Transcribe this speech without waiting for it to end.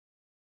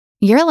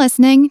You're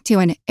listening to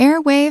an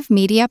Airwave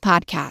Media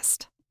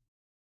Podcast.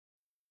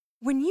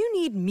 When you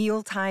need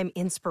mealtime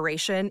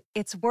inspiration,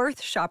 it's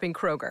worth shopping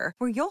Kroger,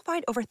 where you'll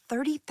find over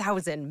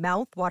 30,000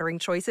 mouth-watering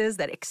choices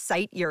that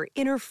excite your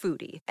inner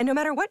foodie. And no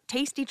matter what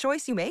tasty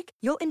choice you make,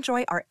 you'll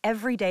enjoy our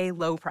everyday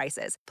low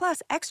prices,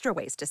 plus extra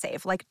ways to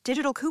save, like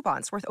digital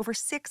coupons worth over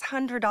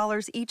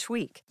 $600 each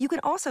week. You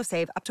can also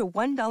save up to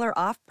 $1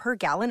 off per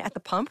gallon at the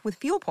pump with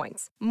fuel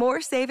points.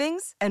 More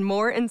savings and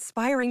more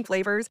inspiring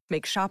flavors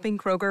make shopping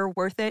Kroger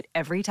worth it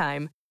every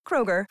time.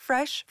 Kroger,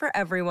 fresh for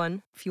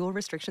everyone. Fuel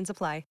restrictions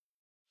apply.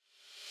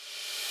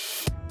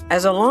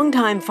 As a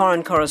longtime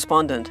foreign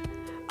correspondent,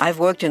 I've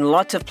worked in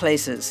lots of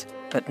places,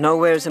 but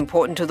nowhere as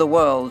important to the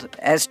world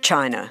as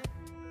China.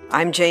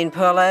 I'm Jane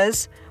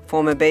Perlez,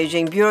 former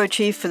Beijing bureau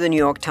chief for the New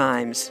York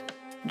Times.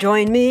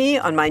 Join me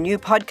on my new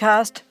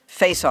podcast,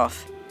 Face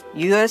Off,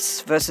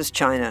 U.S. versus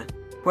China,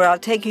 where I'll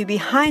take you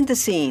behind the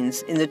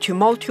scenes in the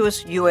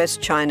tumultuous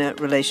U.S.-China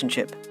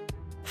relationship.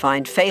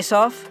 Find Face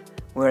Off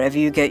wherever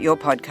you get your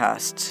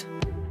podcasts.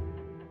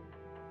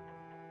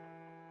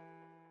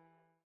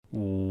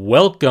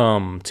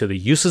 Welcome to the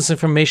Useless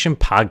Information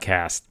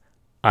Podcast.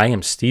 I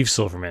am Steve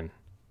Silverman.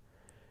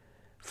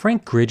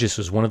 Frank Grigis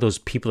was one of those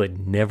people that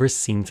never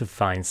seemed to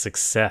find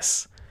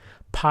success.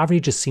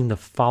 Poverty just seemed to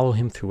follow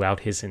him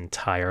throughout his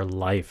entire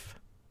life.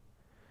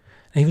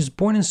 Now, he was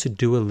born in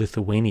Sūduva,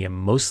 Lithuania,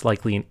 most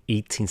likely in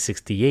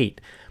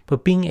 1868,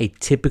 but being a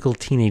typical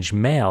teenage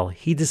male,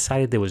 he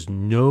decided there was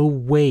no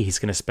way he's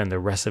going to spend the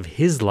rest of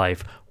his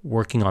life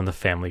working on the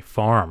family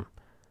farm.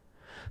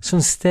 So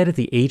instead, at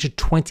the age of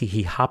 20,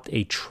 he hopped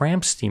a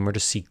tramp steamer to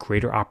seek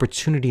greater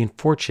opportunity and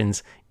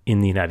fortunes in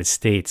the United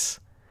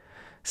States.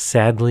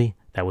 Sadly,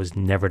 that was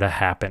never to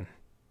happen.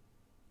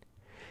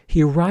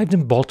 He arrived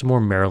in Baltimore,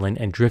 Maryland,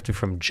 and drifted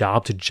from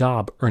job to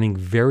job, earning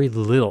very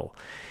little,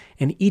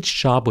 and each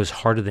job was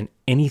harder than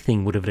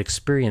anything would have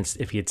experienced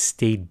if he had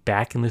stayed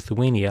back in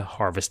Lithuania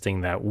harvesting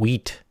that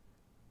wheat.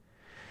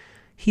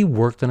 He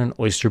worked on an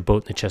oyster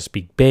boat in the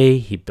Chesapeake Bay,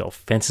 he built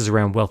fences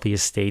around wealthy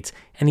estates,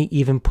 and he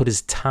even put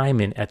his time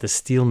in at the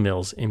steel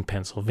mills in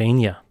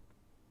Pennsylvania.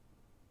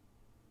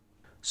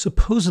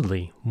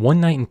 Supposedly, one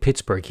night in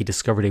Pittsburgh, he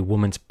discovered a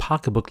woman's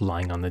pocketbook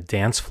lying on the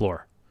dance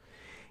floor.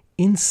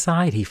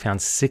 Inside, he found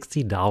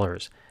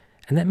 $60,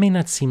 and that may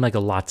not seem like a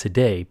lot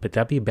today, but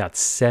that'd be about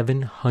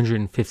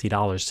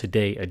 $750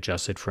 today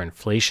adjusted for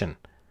inflation.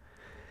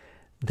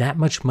 That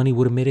much money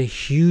would have made a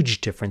huge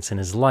difference in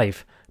his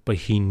life, but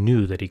he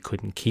knew that he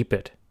couldn't keep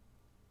it.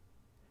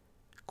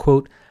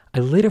 Quote, I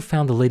later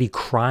found the lady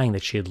crying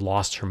that she had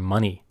lost her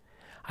money.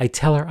 I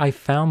tell her I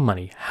found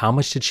money. How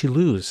much did she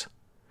lose?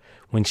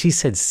 When she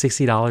said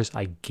 $60,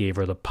 I gave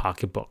her the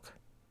pocketbook.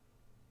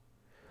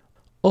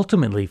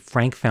 Ultimately,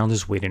 Frank found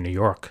his way to New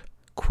York.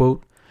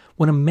 Quote,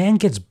 when a man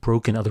gets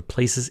broke in other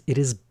places, it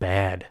is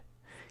bad.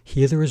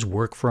 Here there is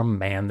work for a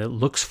man that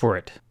looks for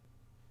it.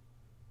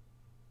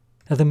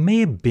 Now, there may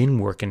have been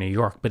work in New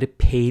York, but it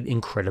paid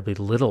incredibly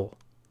little.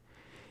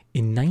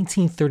 In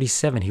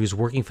 1937, he was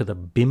working for the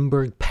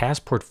Bimberg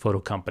Passport Photo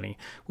Company,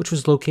 which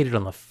was located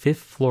on the 5th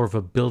floor of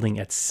a building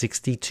at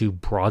 62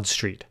 Broad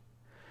Street.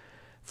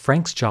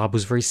 Frank's job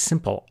was very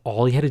simple.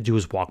 All he had to do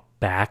was walk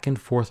back and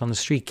forth on the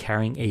street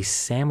carrying a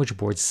sandwich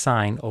board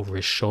sign over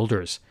his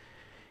shoulders.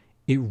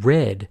 It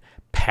read,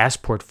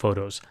 Passport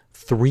Photos,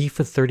 3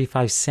 for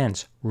 35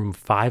 cents, room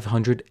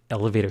 500,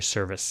 elevator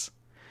service.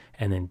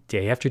 And then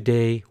day after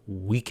day,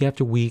 week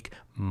after week,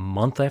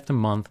 month after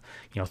month,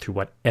 through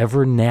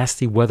whatever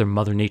nasty weather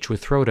Mother Nature would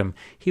throw at him,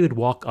 he would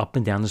walk up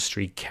and down the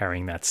street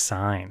carrying that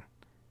sign.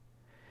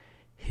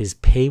 His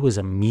pay was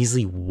a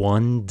measly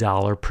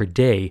 $1 per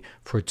day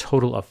for a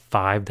total of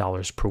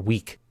 $5 per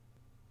week.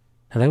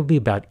 Now that would be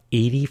about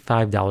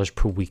 $85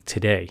 per week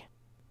today.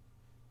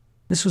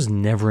 This was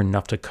never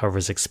enough to cover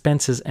his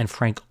expenses, and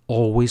Frank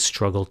always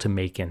struggled to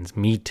make ends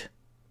meet.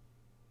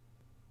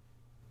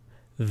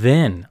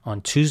 Then,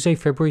 on Tuesday,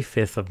 February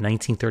 5th of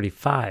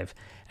 1935,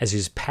 as he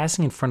was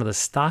passing in front of the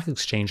stock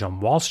exchange on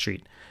Wall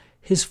Street,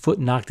 his foot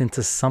knocked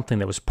into something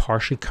that was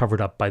partially covered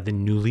up by the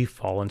newly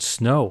fallen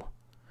snow.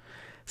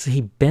 So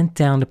he bent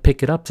down to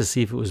pick it up to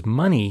see if it was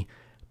money,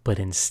 but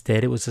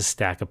instead it was a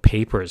stack of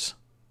papers.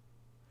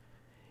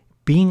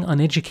 Being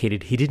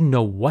uneducated, he didn't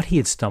know what he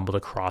had stumbled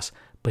across,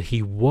 but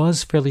he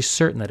was fairly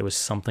certain that it was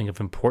something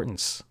of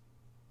importance.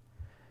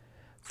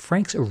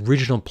 Frank's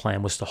original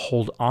plan was to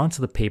hold on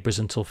to the papers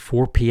until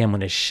 4 p.m. when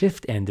his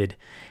shift ended,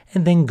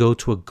 and then go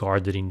to a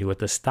guard that he knew at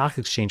the stock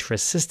exchange for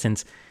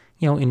assistance,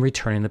 in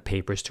returning the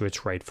papers to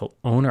its rightful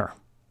owner.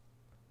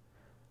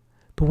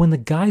 But when the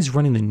guys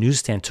running the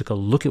newsstand took a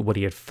look at what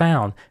he had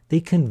found, they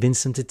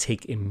convinced him to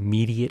take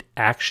immediate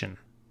action.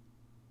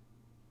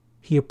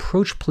 He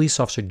approached police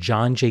officer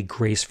John J.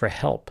 Grace for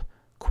help.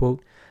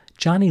 Quote,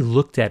 Johnny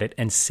looked at it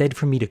and said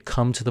for me to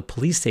come to the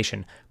police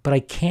station, but I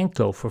can't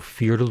go for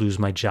fear to lose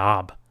my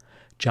job.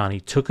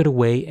 Johnny took it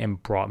away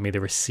and brought me the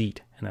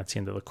receipt. And that's the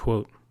end of the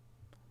quote.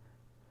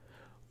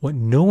 What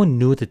no one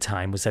knew at the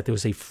time was that there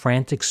was a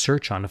frantic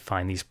search on to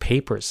find these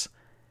papers.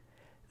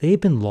 They had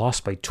been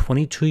lost by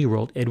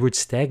 22-year-old Edward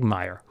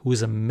Stagmeyer, who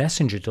was a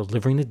messenger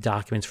delivering the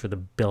documents for the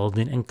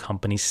Belden and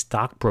Company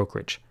stock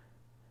brokerage.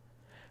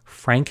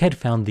 Frank had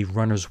found the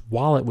runner's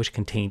wallet, which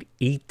contained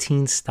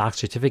 18 stock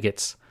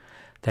certificates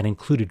that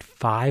included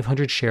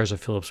 500 shares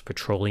of Phillips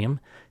Petroleum,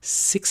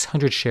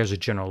 600 shares of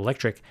General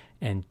Electric,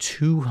 and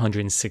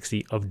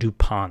 260 of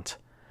DuPont.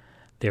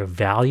 Their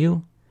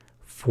value,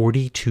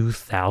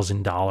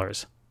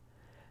 $42,000.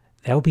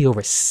 That would be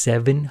over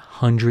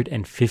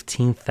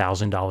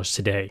 $715,000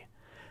 today.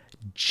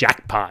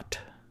 Jackpot!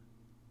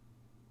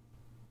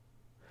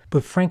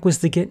 But Frank was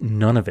to get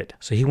none of it,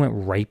 so he went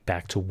right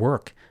back to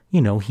work.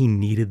 He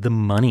needed the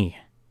money.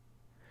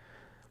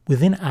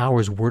 Within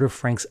hours, word of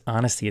Frank's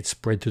honesty had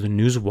spread through the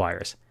news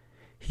wires.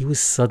 He was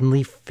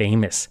suddenly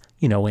famous,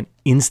 an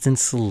instant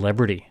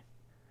celebrity.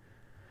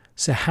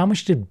 So how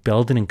much did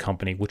Belden and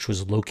Company, which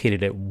was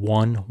located at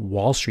 1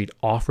 Wall Street,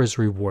 offer as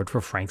a reward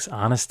for Frank's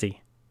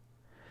honesty?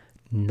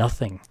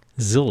 Nothing.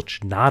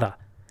 Zilch. Nada.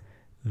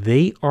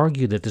 They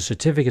argued that the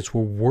certificates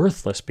were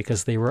worthless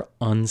because they were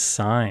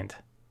unsigned.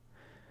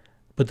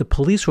 But the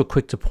police were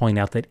quick to point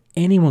out that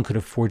anyone could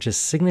have forged a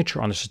signature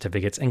on the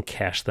certificates and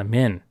cashed them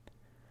in.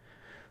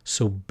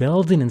 So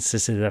Belden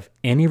insisted that if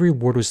any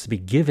reward was to be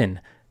given,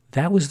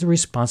 that was the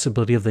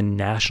responsibility of the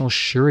National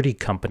Surety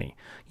Company,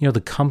 the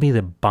company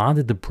that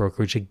bonded the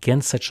brokerage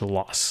against such a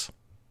loss.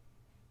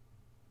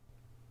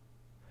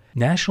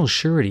 National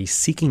Surety,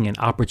 seeking an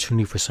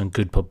opportunity for some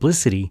good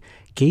publicity,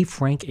 gave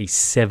Frank a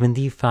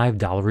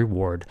 $75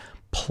 reward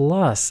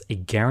plus a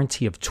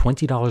guarantee of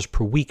 $20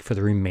 per week for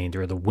the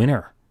remainder of the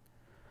winter.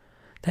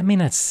 That may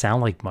not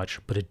sound like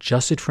much, but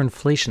adjusted for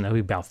inflation, that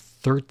would be about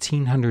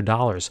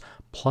 $1,300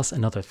 plus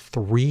another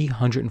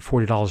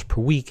 $340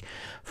 per week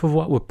for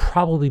what would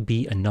probably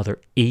be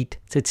another 8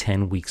 to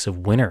 10 weeks of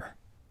winter.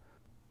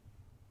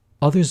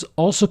 Others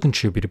also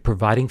contributed,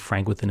 providing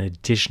Frank with an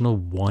additional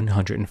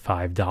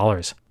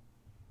 $105.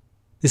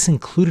 This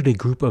included a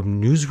group of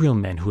newsreel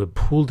men who had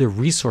pooled their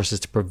resources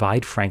to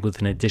provide Frank with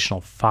an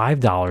additional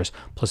 $5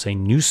 plus a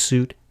new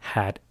suit,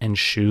 hat, and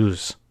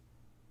shoes.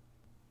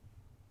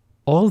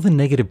 All the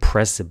negative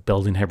press that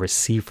Belden had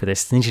received for their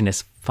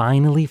stinginess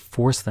finally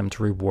forced them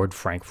to reward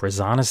Frank for his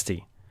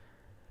honesty.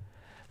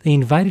 They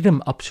invited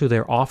him up to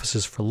their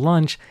offices for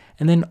lunch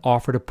and then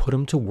offered to put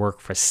him to work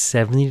for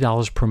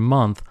 $70 per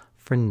month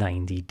for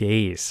 90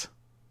 days.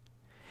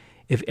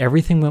 If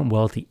everything went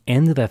well at the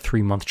end of that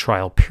 3-month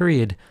trial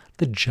period,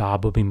 the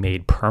job would be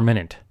made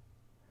permanent.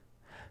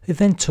 They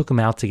then took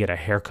him out to get a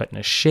haircut and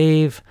a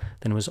shave,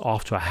 then was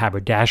off to a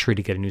haberdashery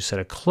to get a new set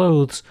of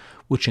clothes,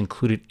 which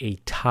included a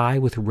tie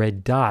with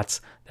red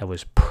dots that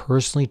was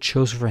personally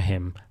chosen for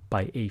him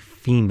by a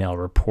female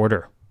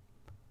reporter.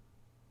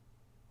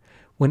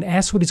 When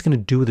asked what he's going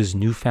to do with his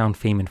newfound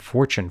fame and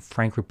fortune,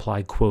 Frank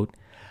replied, quote,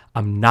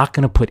 "I'm not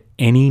going to put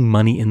any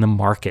money in the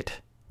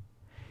market."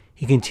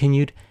 He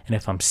continued, "And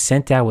if I'm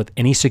sent out with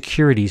any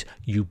securities,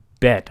 you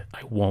bet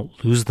I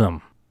won't lose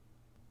them."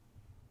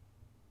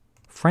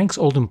 Frank's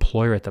old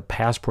employer at the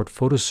Passport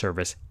Photo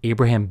Service,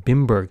 Abraham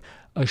Bimberg,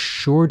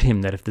 assured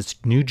him that if this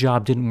new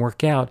job didn't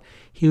work out,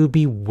 he would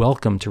be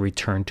welcome to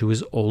return to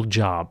his old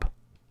job.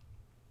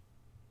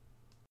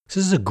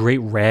 This is a great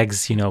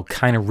rags,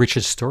 kind of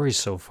richest story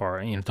so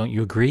far, don't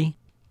you agree?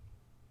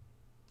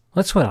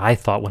 That's what I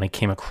thought when I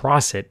came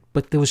across it,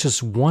 but there was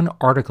just one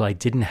article I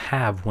didn't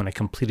have when I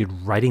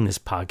completed writing this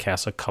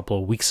podcast a couple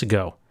of weeks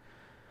ago.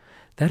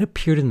 That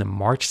appeared in the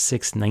March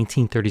 6,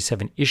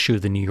 1937 issue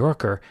of The New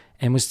Yorker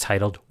and was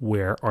titled,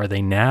 "Where Are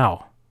They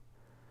Now?"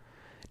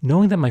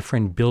 Knowing that my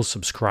friend Bill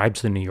subscribed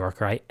to The New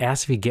Yorker, I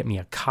asked if he'd get me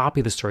a copy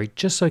of the story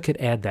just so I could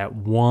add that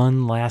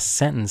one last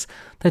sentence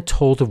that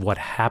told of what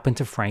happened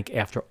to Frank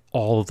after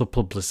all of the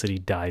publicity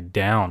died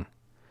down.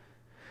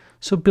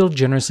 So Bill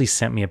generously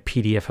sent me a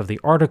PDF of the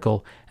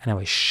article, and I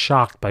was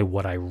shocked by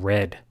what I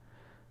read.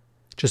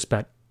 Just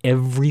about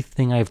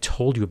everything I've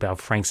told you about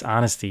Frank's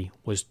honesty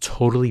was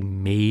totally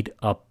made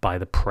up by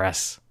the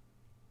press.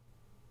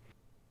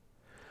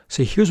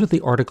 So here's what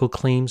the article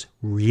claims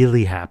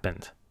really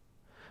happened.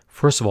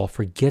 First of all,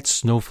 forget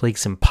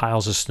snowflakes and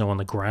piles of snow on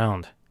the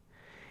ground.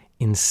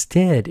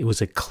 Instead, it was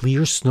a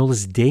clear,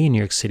 snowless day in New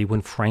York City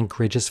when Frank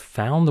Gridges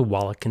found the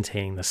wallet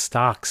containing the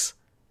stocks.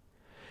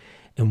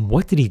 And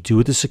what did he do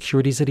with the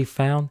securities that he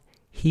found?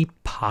 He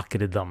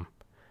pocketed them.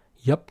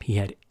 Yup, he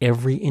had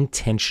every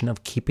intention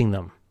of keeping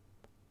them.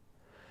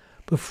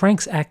 But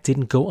Frank's act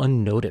didn't go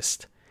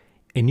unnoticed.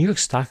 A New York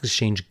Stock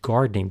Exchange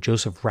guard named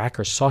Joseph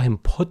Racker saw him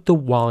put the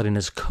wallet in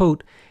his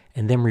coat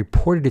and then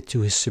reported it to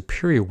his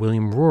superior,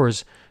 William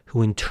Roars,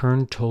 who in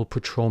turn told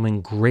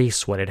Patrolman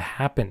Grace what had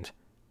happened.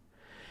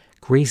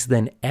 Grace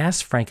then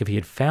asked Frank if he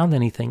had found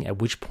anything, at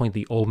which point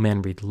the old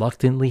man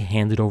reluctantly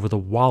handed over the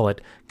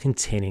wallet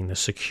containing the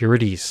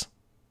securities.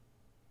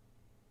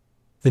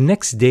 The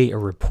next day, a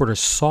reporter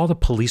saw the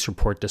police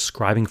report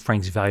describing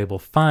Frank's valuable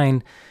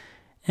find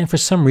and for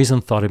some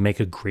reason thought it'd make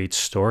a great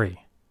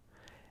story.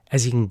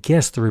 As you can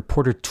guess, the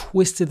reporter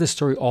twisted the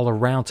story all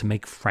around to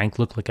make Frank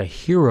look like a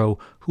hero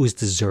who was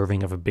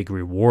deserving of a big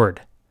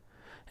reward.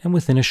 and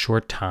within a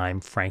short time,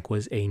 Frank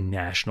was a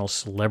national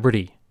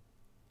celebrity.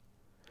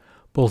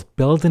 Both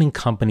Belden and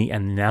Company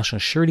and the National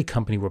Surety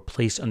Company were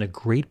placed under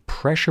great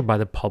pressure by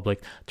the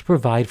public to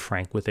provide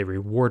Frank with a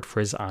reward for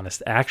his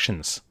honest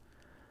actions.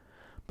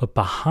 But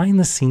behind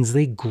the scenes,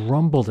 they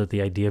grumbled at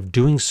the idea of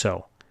doing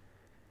so.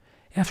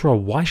 After all,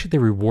 why should they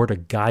reward a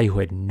guy who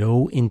had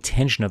no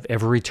intention of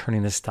ever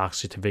returning the stock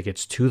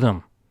certificates to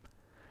them?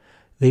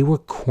 They were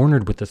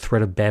cornered with the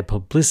threat of bad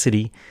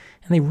publicity,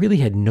 and they really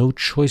had no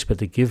choice but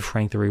to give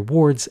Frank the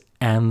rewards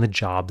and the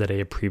job that I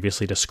had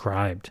previously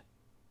described.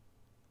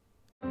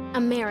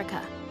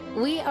 America.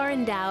 We are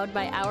endowed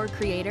by our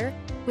Creator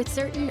with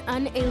certain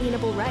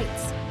unalienable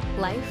rights: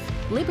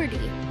 life,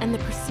 liberty, and the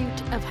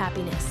pursuit of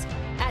happiness.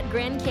 At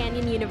Grand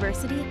Canyon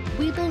University,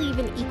 we believe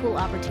in equal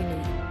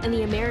opportunity, and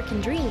the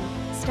American dream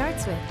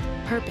starts with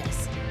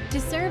purpose. To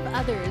serve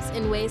others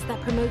in ways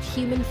that promote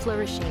human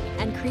flourishing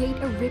and create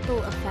a ripple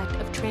effect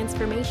of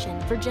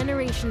transformation for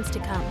generations to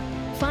come.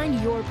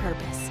 Find your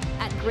purpose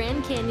at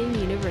Grand Canyon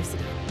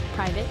University.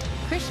 Private,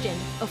 Christian,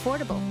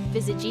 affordable.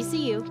 Visit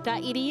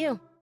gcu.edu.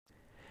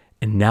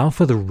 And now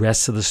for the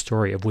rest of the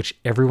story, of which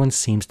everyone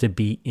seems to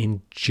be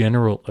in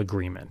general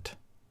agreement.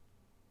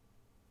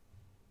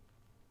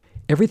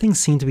 Everything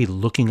seemed to be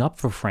looking up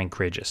for Frank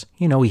Regis.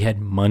 He had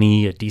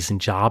money, a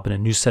decent job, and a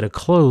new set of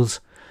clothes,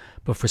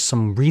 but for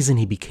some reason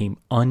he became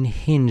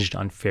unhinged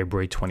on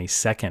February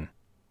 22nd.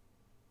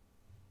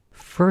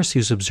 First, he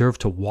was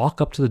observed to walk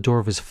up to the door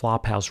of his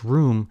flophouse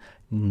room,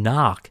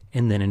 knock,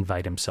 and then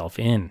invite himself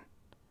in.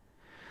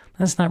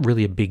 That's not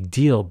really a big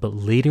deal, but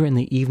later in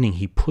the evening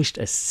he pushed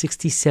a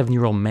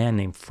 67-year-old man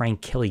named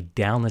Frank Kelly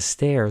down the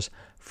stairs,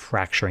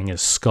 fracturing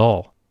his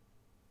skull.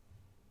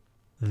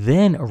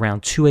 Then,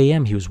 around 2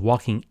 a.m., he was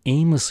walking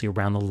aimlessly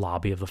around the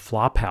lobby of the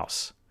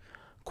Flophouse.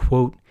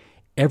 Quote,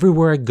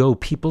 "Everywhere I go,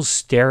 people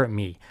stare at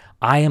me.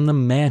 I am the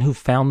man who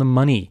found the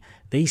money.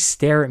 They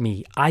stare at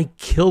me. I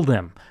kill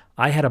them.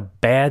 I had a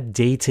bad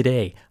day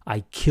today.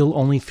 I kill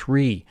only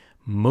 3.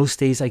 Most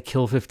days I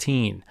kill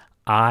 15.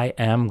 I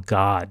am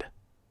God."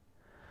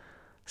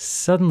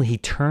 Suddenly, he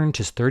turned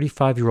to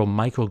 35-year-old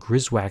Michael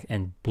Griswold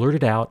and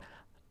blurted out,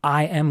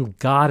 "I am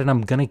God and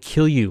I'm going to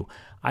kill you.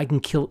 I can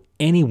kill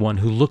anyone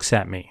who looks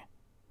at me."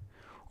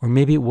 Or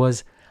maybe it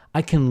was,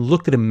 "I can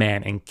look at a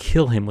man and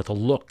kill him with a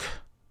look."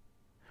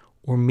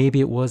 Or maybe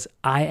it was,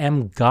 "I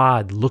am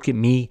God, look at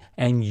me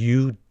and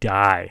you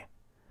die."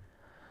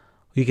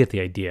 You get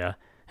the idea.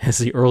 As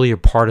the earlier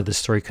part of the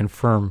story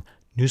confirmed,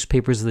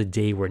 newspapers of the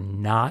day were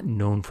not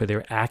known for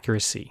their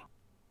accuracy.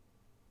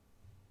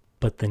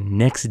 But the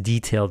next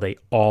detail they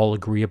all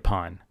agree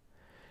upon.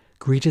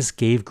 Regis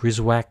gave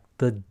Griswold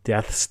the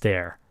death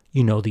stare,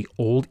 the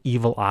old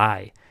evil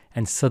eye,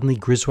 and suddenly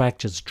Griswold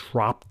just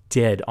dropped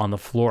dead on the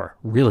floor.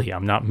 Really,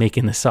 I'm not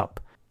making this up.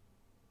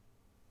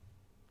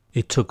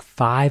 It took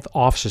 5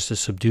 officers to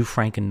subdue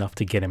Frank enough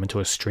to get him into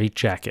a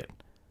straitjacket.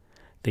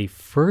 They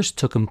first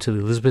took him to the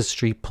Elizabeth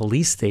Street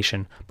police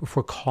station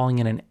before calling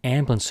in an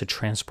ambulance to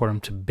transport him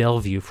to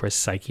Bellevue for a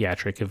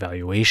psychiatric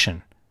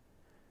evaluation.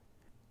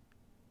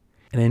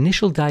 An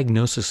initial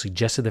diagnosis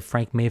suggested that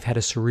Frank may have had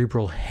a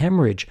cerebral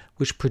hemorrhage,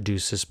 which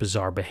produced this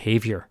bizarre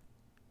behavior.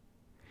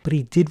 But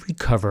he did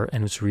recover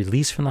and was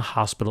released from the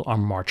hospital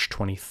on March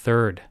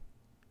 23rd.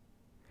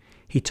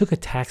 He took a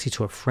taxi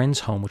to a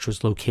friend's home, which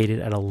was located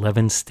at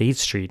 11 State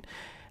Street,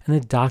 and the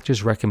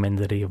doctors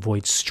recommended that he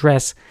avoid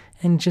stress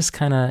and just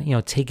kind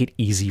of, take it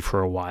easy for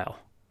a while.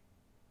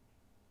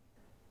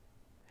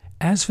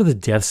 As for the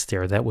death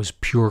stare, that was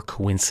pure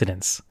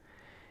coincidence.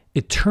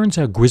 It turns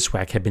out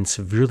Griswold had been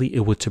severely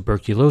ill with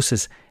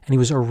tuberculosis, and he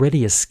was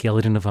already a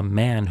skeleton of a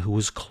man who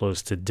was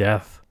close to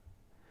death.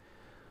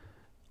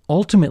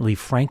 Ultimately,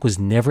 Frank was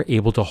never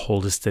able to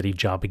hold a steady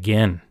job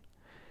again.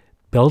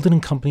 Belden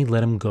and Company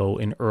let him go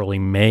in early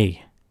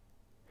May.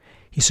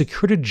 He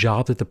secured a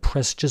job that the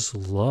press just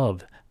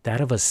loved,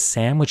 that of a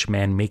sandwich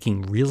man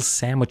making real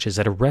sandwiches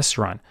at a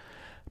restaurant,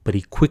 but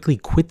he quickly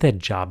quit that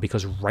job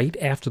because right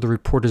after the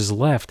reporters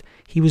left,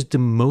 he was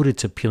demoted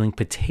to peeling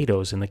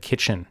potatoes in the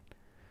kitchen.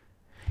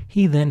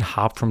 He then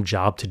hopped from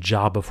job to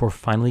job before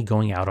finally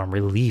going out on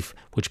relief,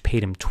 which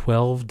paid him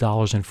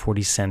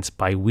 $12.40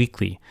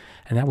 biweekly,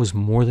 and that was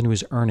more than he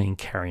was earning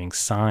carrying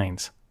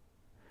signs.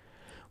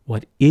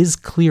 What is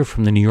clear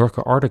from the New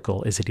Yorker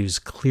article is that he was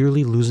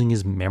clearly losing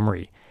his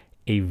memory,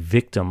 a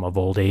victim of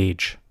old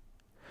age.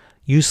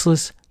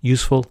 Useless,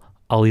 useful,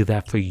 I'll leave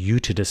that for you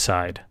to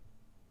decide.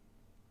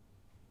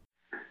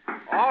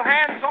 All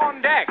hands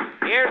on deck.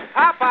 Here's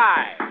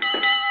Popeye.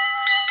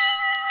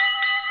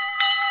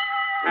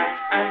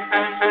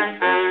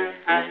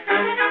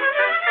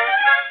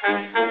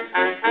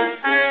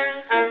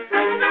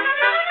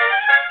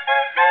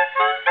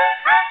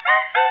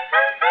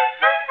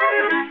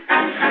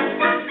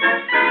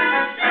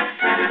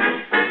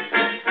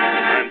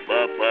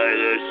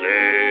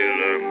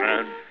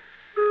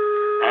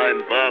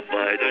 I'm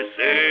Popeye the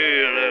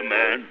Sailor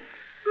Man.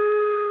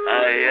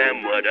 I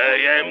am what I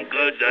am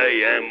 'cause I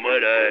am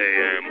what I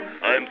am.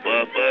 I'm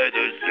Popeye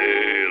the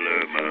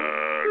Sailor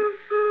Man.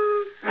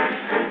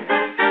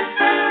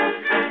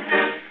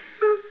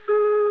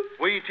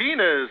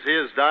 Wiener's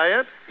his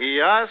diet.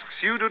 He asks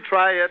you to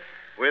try it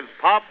with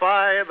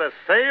Popeye the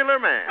Sailor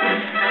Man.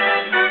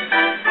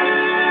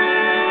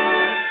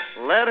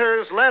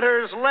 Letters,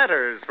 letters,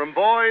 letters from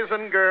boys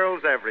and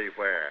girls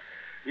everywhere.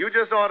 You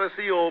just ought to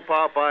see old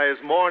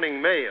Popeye's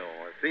morning mail.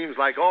 It seems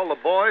like all the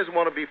boys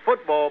want to be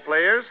football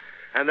players,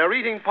 and they're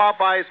eating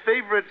Popeye's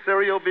favorite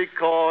cereal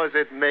because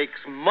it makes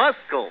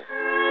muscle.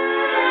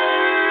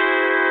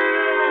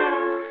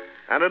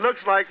 And it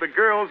looks like the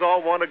girls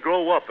all want to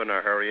grow up in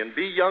a hurry and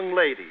be young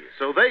ladies,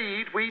 so they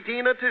eat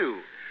Wheatina,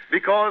 too,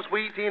 because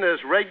Wheatina's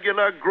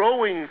regular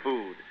growing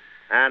food.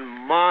 And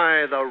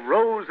my, the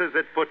roses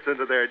it puts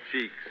into their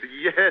cheeks.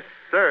 Yes,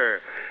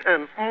 sir.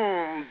 And,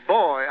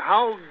 boy,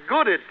 how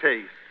good it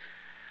tastes.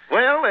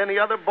 Well, any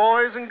other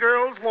boys and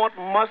girls want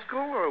muscle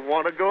or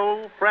want to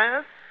go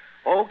fast?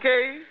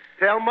 Okay,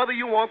 tell Mother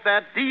you want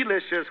that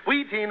delicious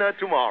Wheatina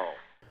tomorrow.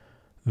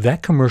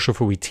 That commercial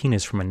for Wheatina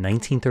is from a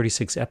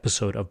 1936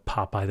 episode of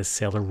Popeye the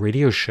Sailor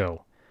radio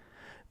show.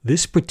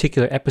 This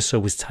particular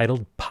episode was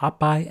titled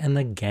Popeye and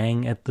the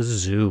Gang at the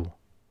Zoo.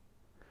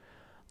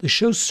 The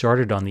show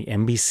started on the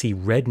NBC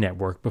Red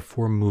Network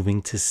before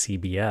moving to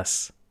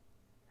CBS.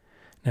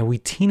 Now,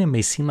 Wheatina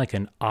may seem like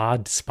an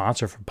odd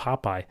sponsor for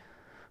Popeye,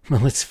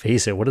 but let's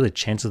face it, what are the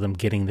chances of them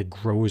getting the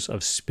growers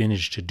of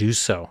spinach to do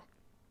so?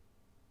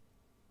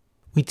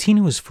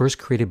 Wheatina was first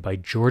created by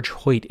George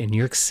Hoyt in New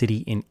York City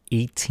in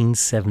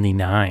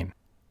 1879.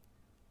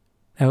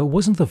 Now, it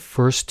wasn't the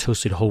first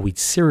toasted whole wheat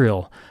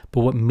cereal, but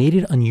what made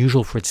it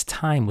unusual for its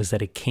time was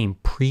that it came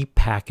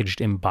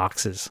pre-packaged in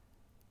boxes.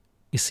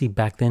 You see,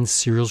 back then,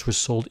 cereals were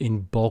sold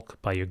in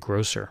bulk by a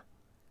grocer.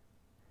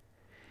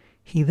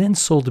 He then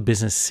sold the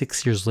business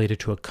 6 years later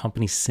to a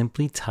company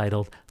simply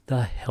titled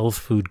the Health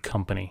Food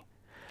Company.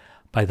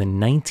 By the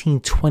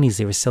 1920s,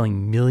 they were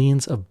selling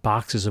millions of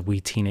boxes of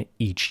Wheatina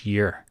each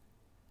year.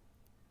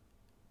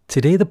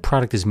 Today, the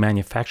product is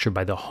manufactured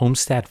by the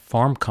Homestead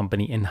Farm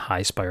Company in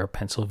High Spire,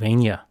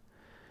 Pennsylvania.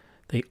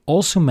 They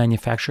also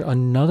manufacture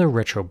another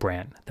retro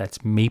brand,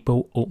 that's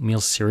Maple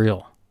Oatmeal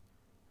Cereal.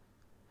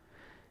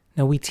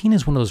 Now, Wheatina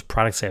is one of those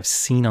products I have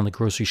seen on the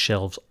grocery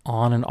shelves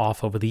on and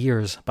off over the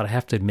years, but I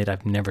have to admit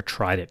I've never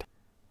tried it.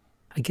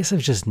 I guess I've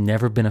just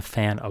never been a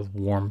fan of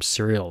warm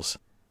cereals.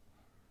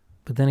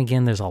 But then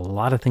again, there's a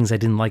lot of things I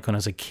didn't like when I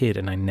was a kid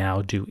and I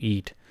now do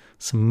eat,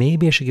 so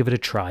maybe I should give it a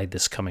try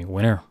this coming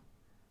winter.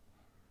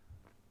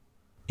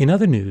 In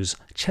other news,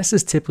 chess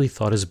is typically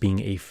thought as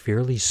being a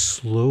fairly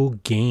slow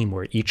game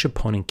where each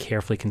opponent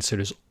carefully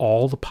considers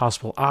all the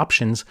possible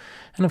options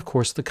and of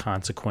course the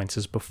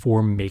consequences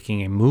before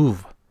making a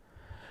move.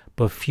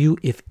 But few,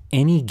 if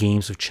any,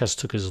 games of chess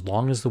took as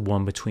long as the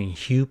one between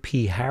Hugh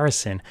P.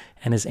 Harrison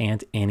and his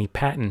aunt Annie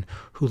Patton,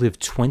 who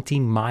lived 20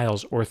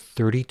 miles or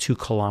 32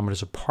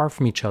 kilometers apart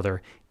from each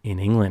other in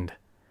England.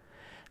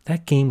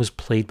 That game was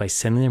played by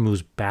sending their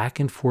moves back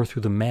and forth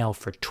through the mail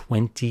for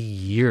 20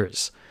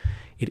 years.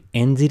 It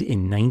ended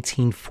in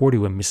 1940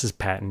 when Mrs.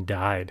 Patton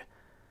died.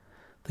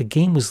 The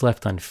game was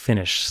left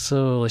unfinished,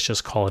 so let's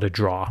just call it a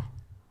draw.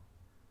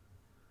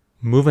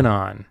 Moving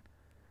on.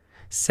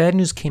 Sad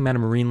news came out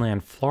of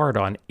Marineland,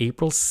 Florida on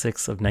April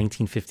 6 of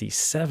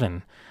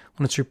 1957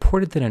 when it's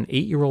reported that an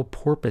 8-year-old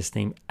porpoise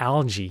named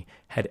Algie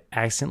had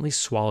accidentally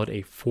swallowed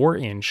a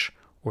 4-inch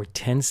or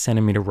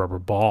 10-centimeter rubber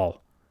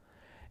ball.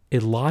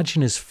 It lodged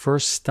in his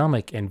first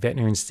stomach and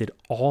veterinarians did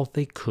all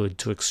they could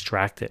to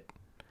extract it.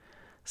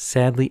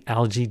 Sadly,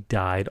 Algie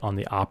died on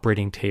the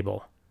operating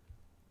table.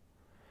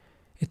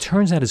 It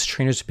turns out his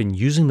trainers had been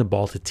using the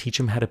ball to teach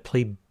him how to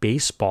play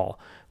baseball,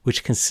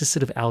 which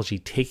consisted of Algie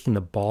taking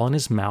the ball in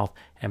his mouth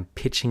and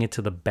pitching it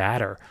to the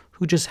batter,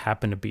 who just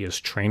happened to be his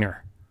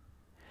trainer.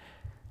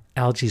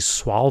 Algie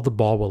swallowed the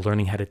ball while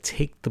learning how to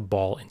take the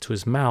ball into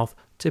his mouth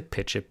to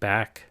pitch it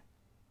back.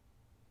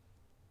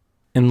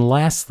 And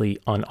lastly,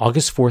 on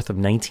August 4th of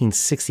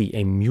 1960,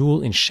 a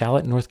mule in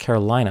Charlotte, North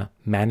Carolina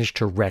managed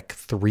to wreck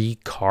 3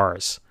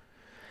 cars.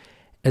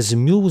 As the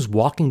mule was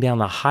walking down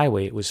the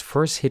highway, it was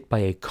first hit by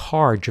a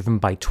car driven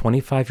by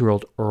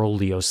 25-year-old Earl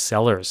Leo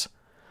Sellers.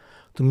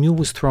 The mule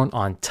was thrown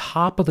on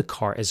top of the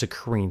car as it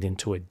careened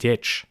into a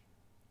ditch.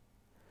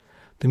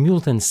 The mule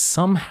then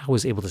somehow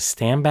was able to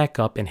stand back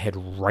up and head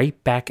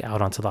right back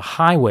out onto the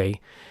highway,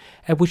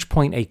 at which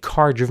point a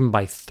car driven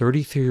by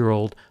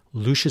 33-year-old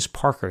Lucius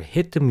Parker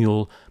hit the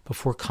mule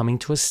before coming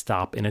to a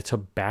stop in a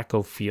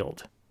tobacco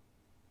field.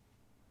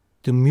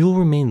 The mule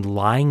remained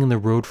lying in the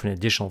road for an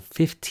additional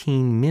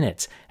 15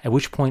 minutes, at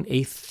which point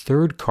a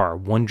third car,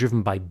 one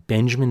driven by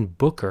Benjamin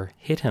Booker,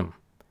 hit him.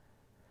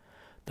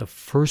 The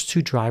first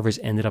 2 drivers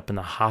ended up in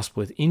the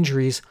hospital with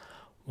injuries,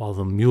 while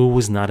the mule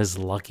was not as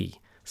lucky.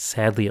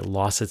 Sadly, it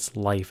lost its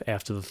life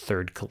after the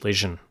third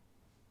collision.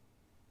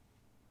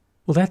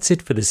 Well, that's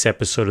it for this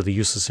episode of the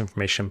Useless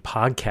Information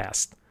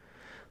Podcast.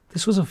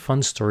 This was a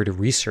fun story to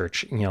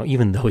research,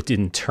 even though it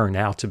didn't turn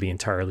out to be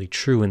entirely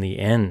true in the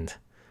end.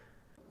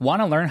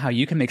 Want to learn how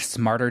you can make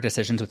smarter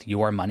decisions with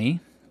your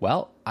money?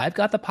 Well, I've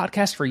got the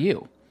podcast for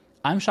you.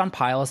 I'm Sean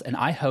Piles, and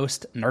I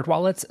host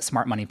NerdWallet's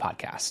Smart Money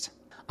Podcast.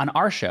 On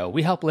our show,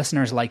 we help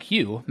listeners like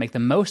you make the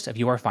most of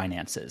your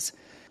finances.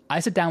 I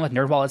sit down with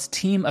NerdWallet's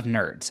team of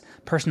nerds,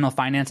 personal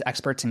finance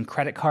experts in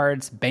credit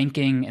cards,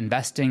 banking,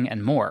 investing,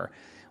 and more.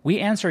 We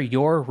answer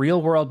your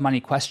real-world money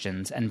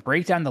questions and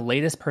break down the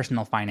latest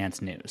personal finance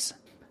news.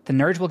 The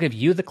Nerds will give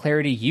you the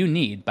clarity you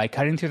need by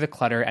cutting through the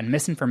clutter and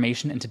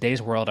misinformation in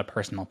today's world of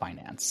personal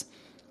finance.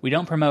 We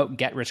don't promote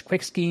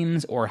get-rich-quick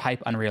schemes or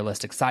hype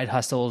unrealistic side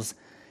hustles.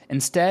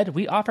 Instead,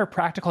 we offer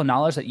practical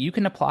knowledge that you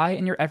can apply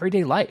in your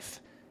everyday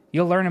life.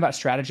 You'll learn about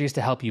strategies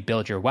to help you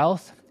build your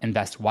wealth,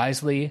 invest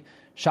wisely,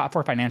 shop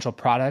for financial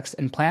products,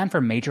 and plan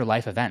for major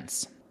life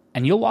events.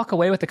 And you'll walk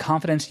away with the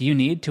confidence you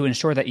need to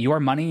ensure that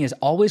your money is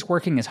always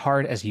working as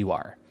hard as you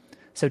are.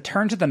 So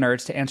turn to the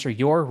Nerds to answer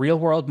your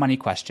real-world money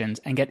questions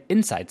and get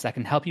insights that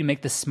can help you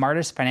make the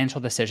smartest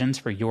financial decisions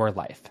for your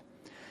life.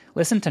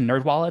 Listen to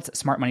NerdWallet's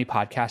Smart Money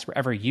Podcast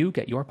wherever you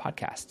get your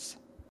podcasts.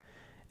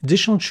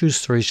 Additional true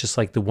stories just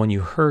like the one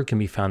you heard can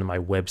be found on my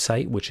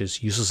website, which is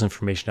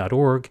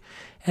uselessinformation.org,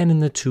 and in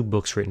the 2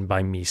 books written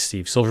by me,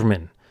 Steve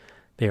Silverman.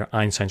 They are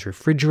Einstein's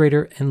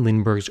Refrigerator and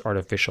Lindbergh's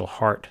Artificial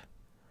Heart.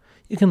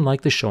 You can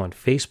like the show on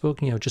Facebook,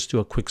 just do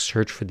a quick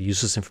search for the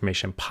Useless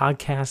Information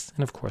Podcast,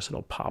 and of course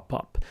it'll pop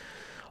up.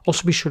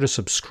 Also be sure to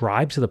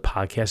subscribe to the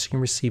podcast so you can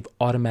receive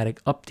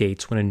automatic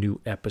updates when a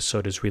new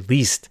episode is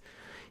released.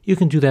 You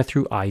can do that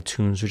through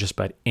iTunes or just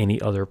about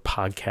any other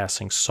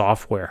podcasting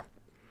software.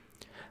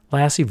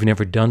 Lastly, if you've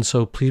never done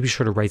so, please be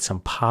sure to write some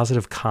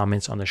positive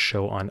comments on the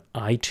show on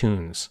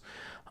iTunes.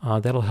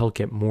 That'll help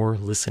get more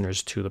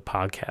listeners to the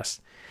podcast.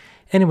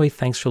 Anyway,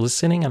 thanks for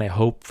listening, and I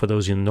hope for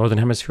those in the Northern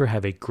Hemisphere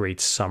have a great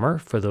summer.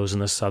 For those in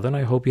the Southern,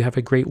 I hope you have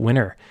a great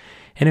winter.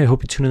 And I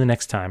hope you tune in the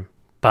next time.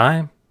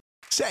 Bye.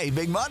 Save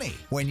big money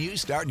when you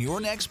start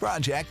your next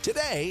project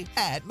today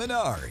at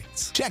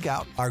Menards. Check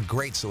out our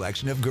great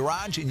selection of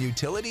garage and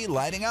utility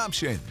lighting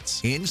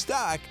options. In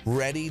stock,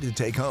 ready to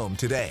take home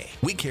today.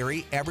 We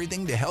carry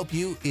everything to help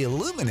you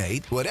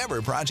illuminate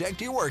whatever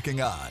project you're working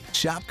on.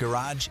 Shop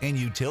garage and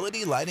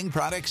utility lighting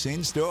products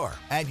in store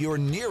at your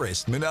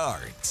nearest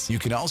Menards. You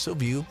can also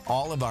view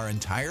all of our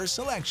entire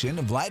selection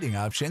of lighting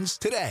options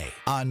today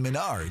on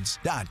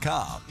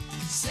Menards.com.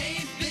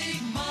 Save big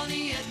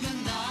money at Menards.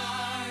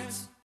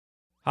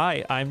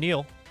 Hi, I'm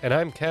Neil. And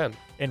I'm Ken.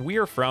 And we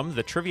are from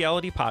the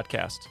Triviality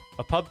Podcast,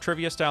 a pub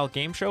trivia-style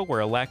game show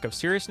where a lack of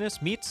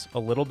seriousness meets a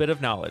little bit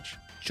of knowledge.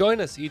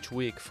 Join us each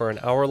week for an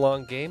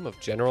hour-long game of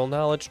general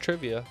knowledge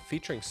trivia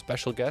featuring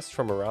special guests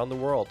from around the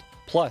world,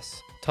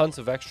 plus tons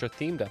of extra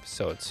themed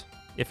episodes.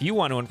 If you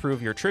want to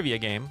improve your trivia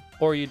game,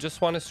 or you just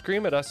want to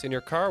scream at us in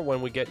your car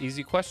when we get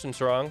easy questions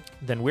wrong,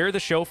 then we're the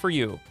show for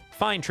you.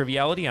 Find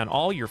Triviality on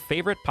all your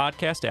favorite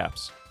podcast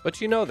apps.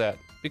 But you know that,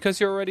 because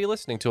you're already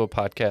listening to a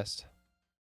podcast.